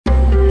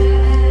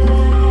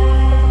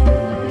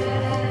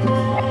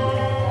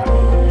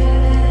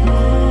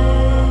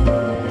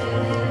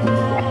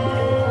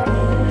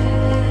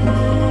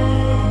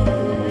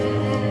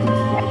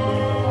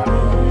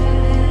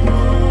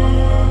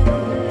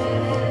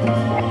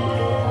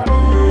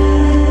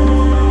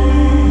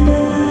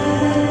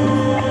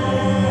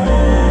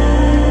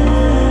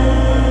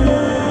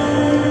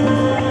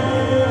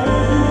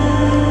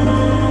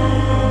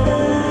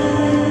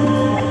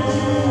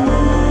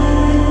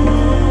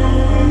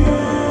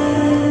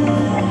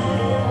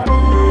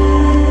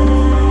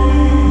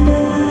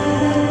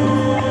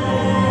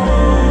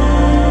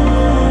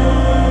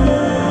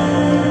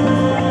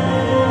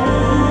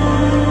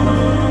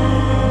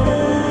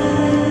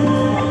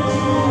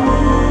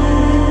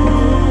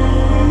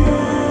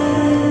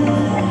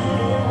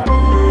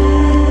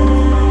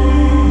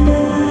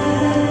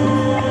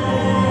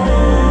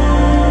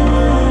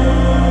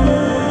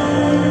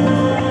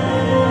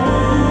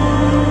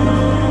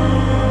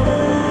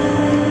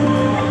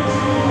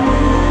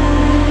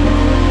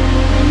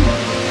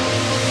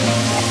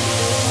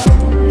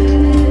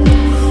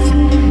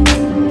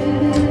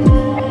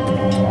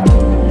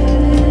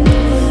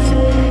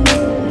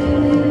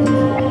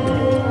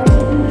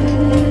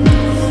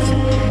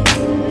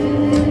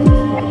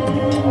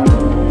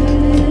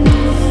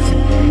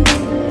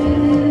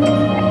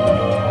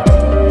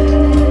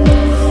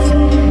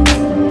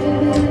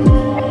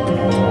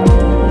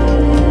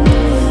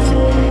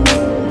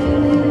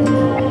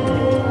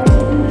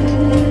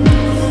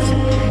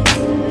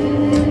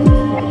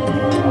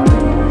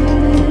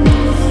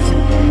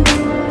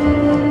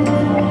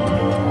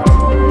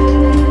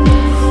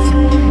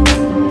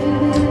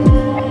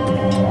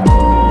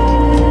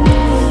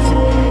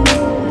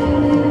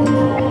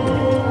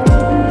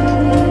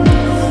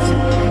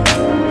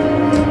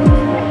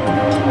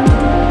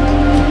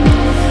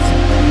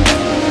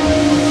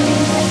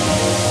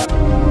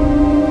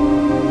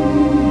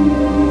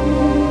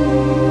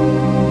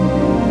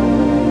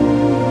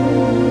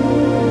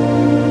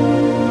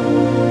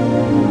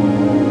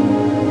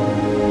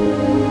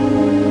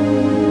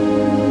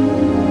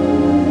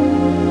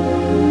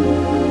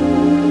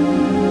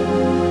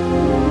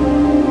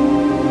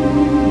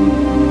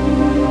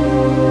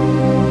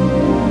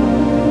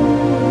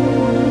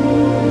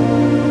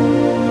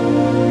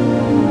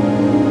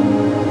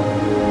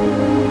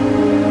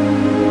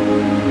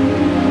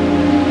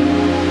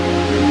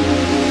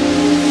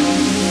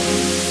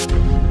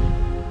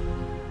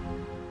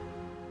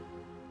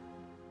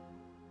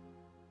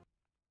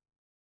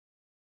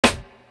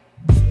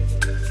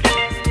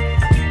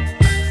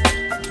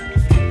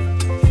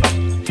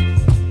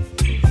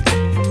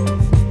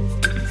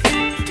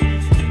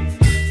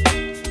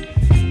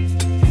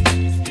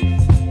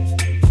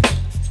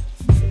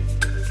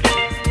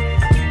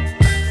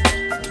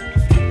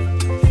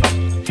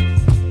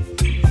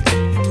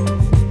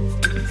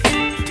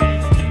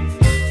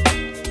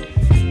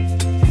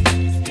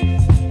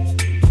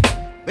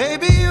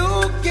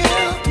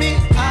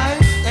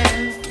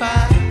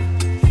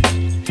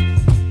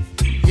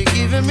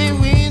giving me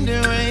wind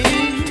and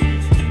rain.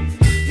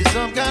 You're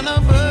some kind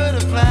of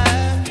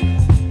butterfly.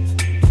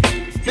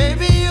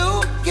 Baby,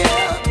 you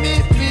give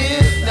me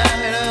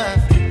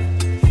midnight.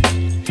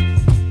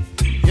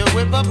 You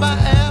whip up my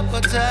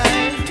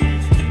appetite.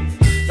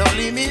 Don't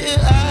leave me here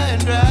high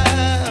and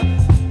dry.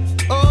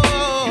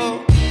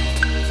 Oh,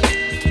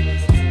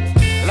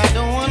 well, I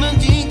don't wanna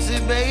jinx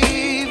it,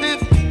 baby.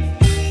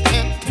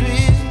 Can't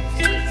twist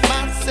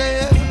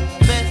myself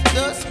at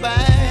the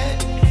spine.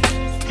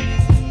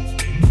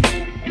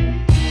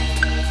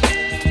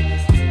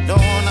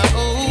 Don't wanna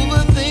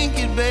overthink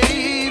it,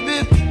 baby.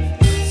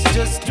 It's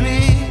just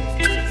twist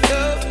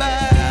your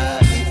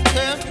body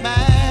and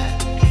mine.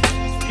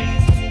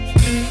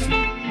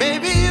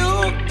 Baby, you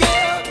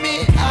give me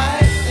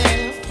ice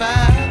and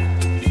fire.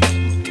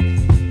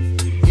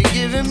 You're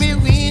giving me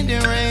wind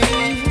and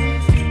rain.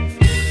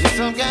 You're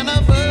some kind of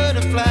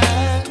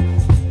butterfly.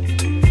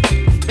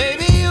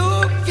 Baby, you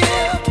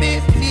give me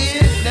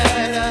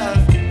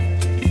midnight.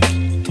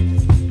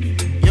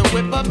 You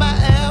whip up my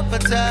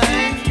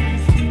appetite.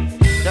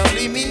 Don't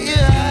leave me here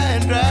high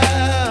and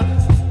dry.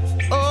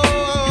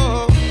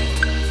 Oh,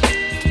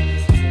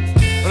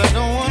 but I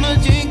don't wanna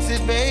jinx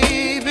it,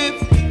 baby.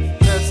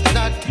 Let's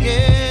not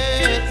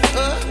get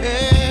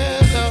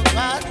ahead of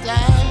my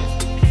time.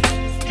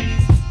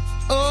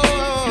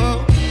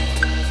 Oh,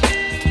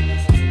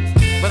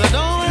 but I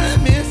don't wanna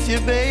miss you,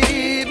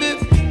 baby.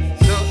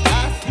 So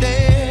I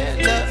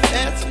stand up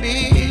and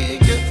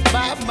speak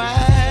my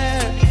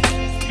mind.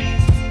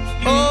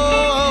 Oh.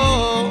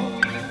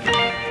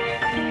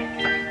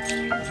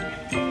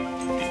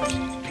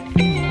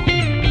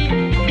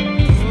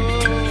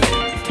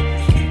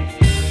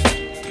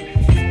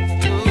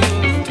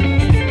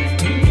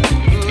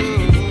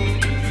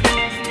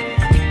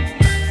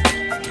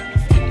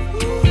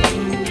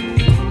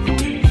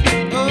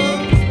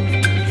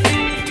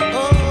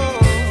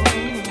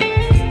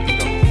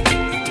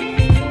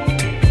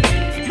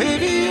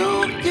 Baby, you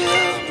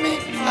give me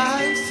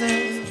ice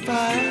and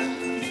fire.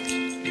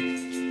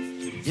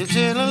 You're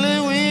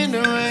chilling wind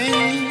and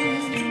rain.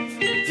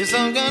 You're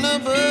some kind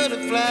of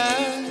butterfly.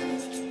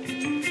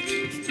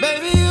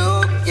 Baby, you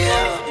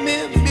give me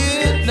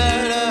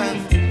midnight.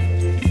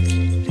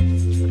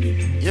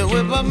 You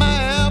whip up my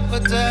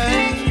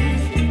appetite.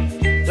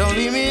 Don't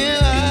leave me here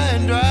high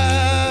and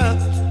dry.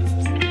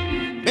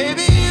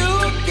 Baby, you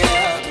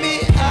give me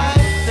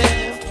ice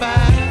and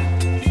fire.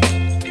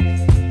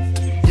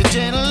 You're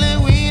channeling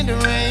wind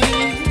and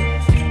rain.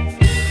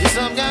 You're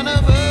some kind of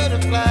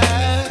butterfly.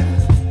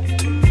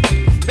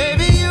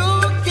 Baby, you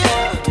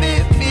give me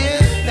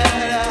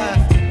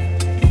midnight.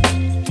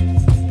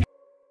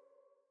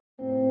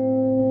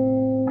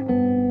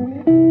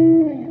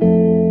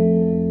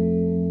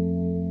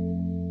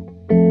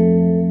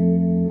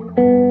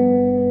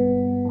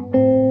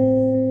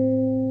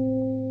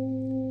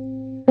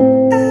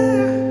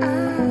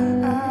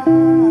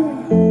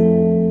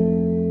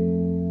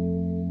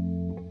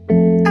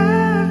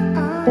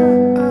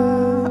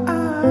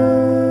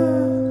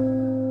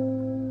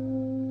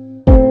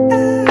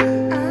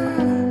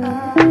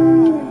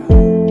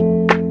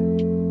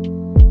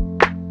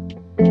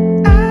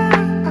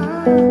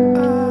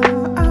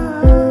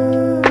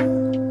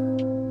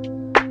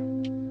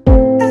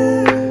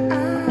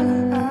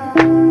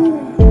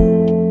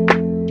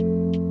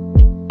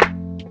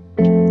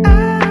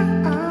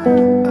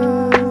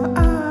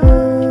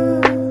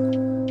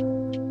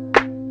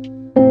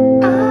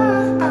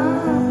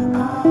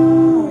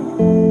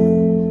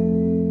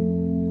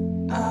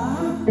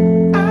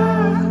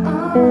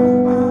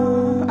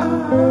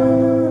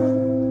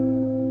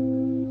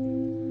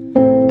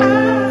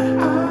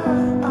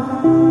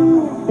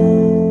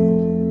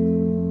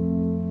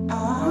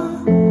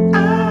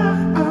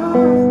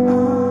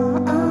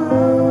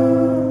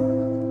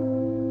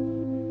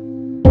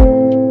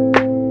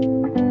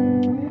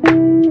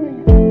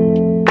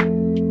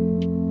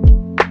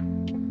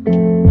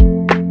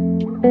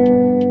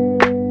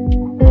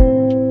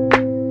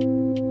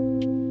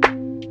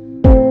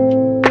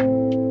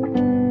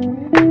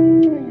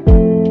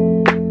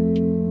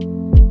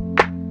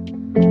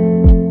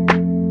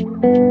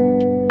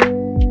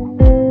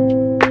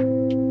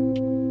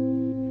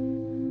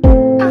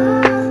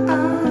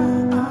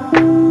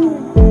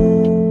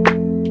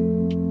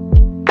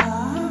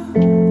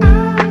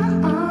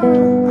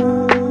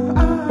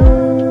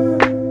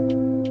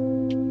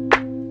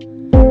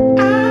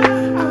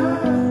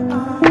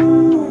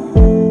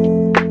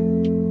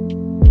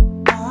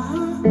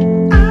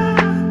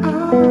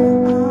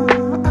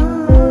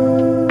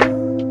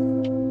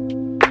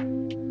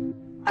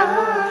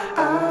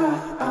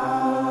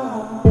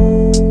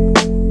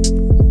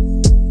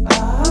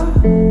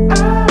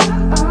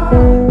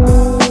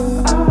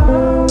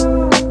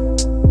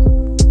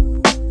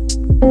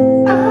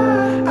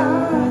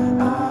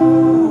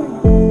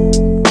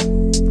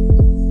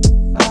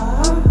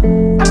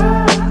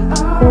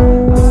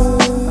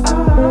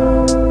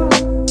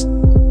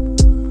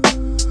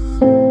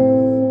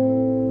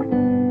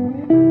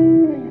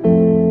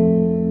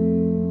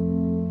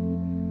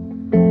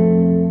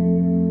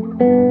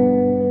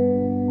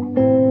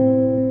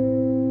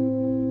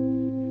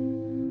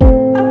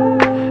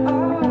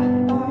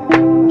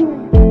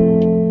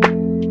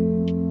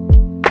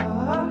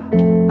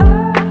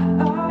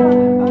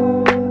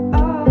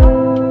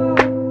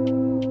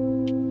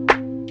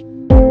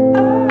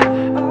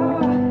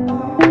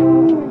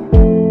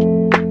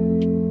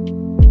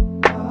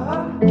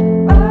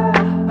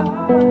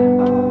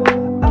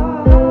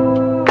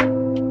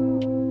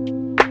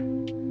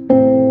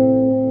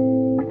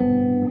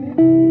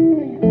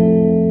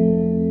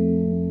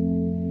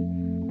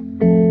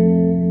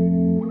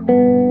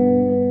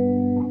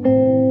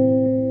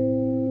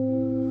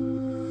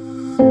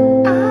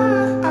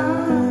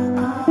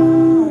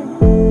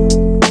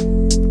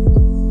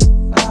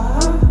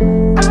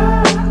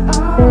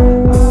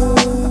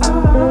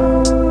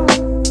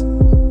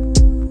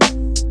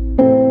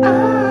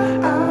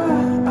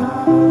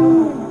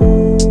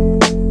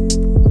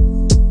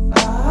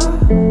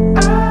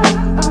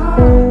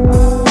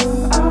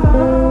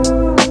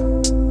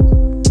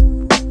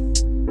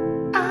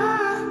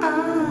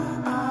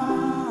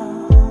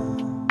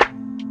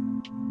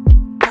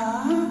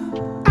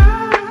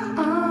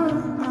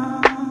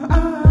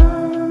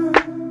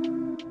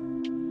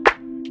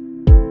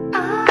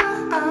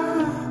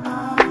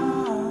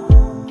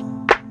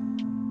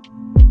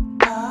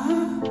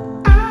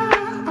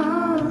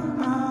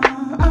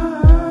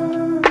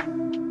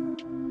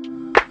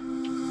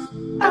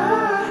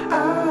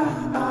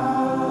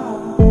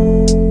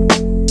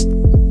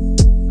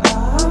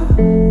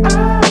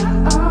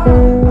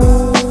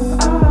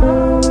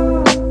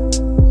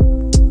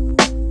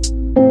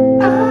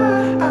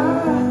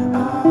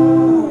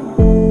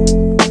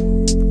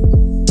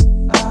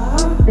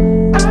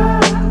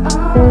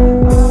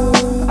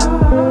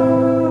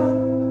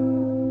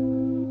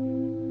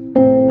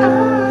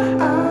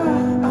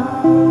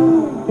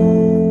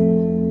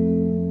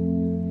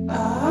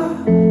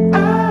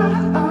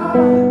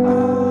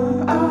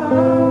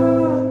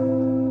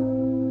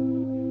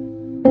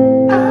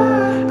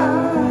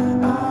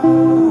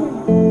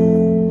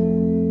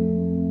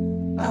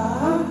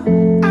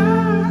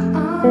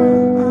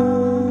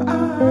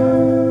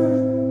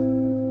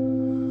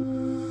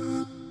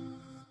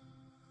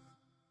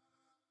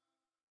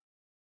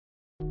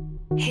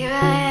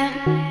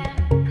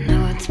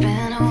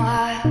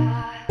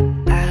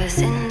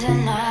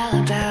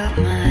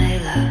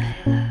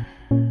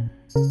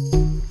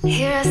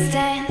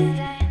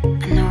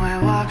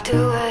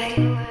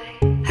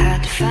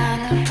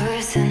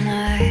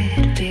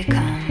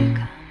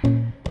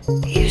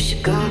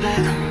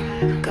 back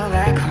home, go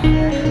back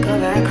home, go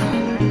back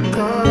home,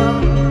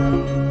 go.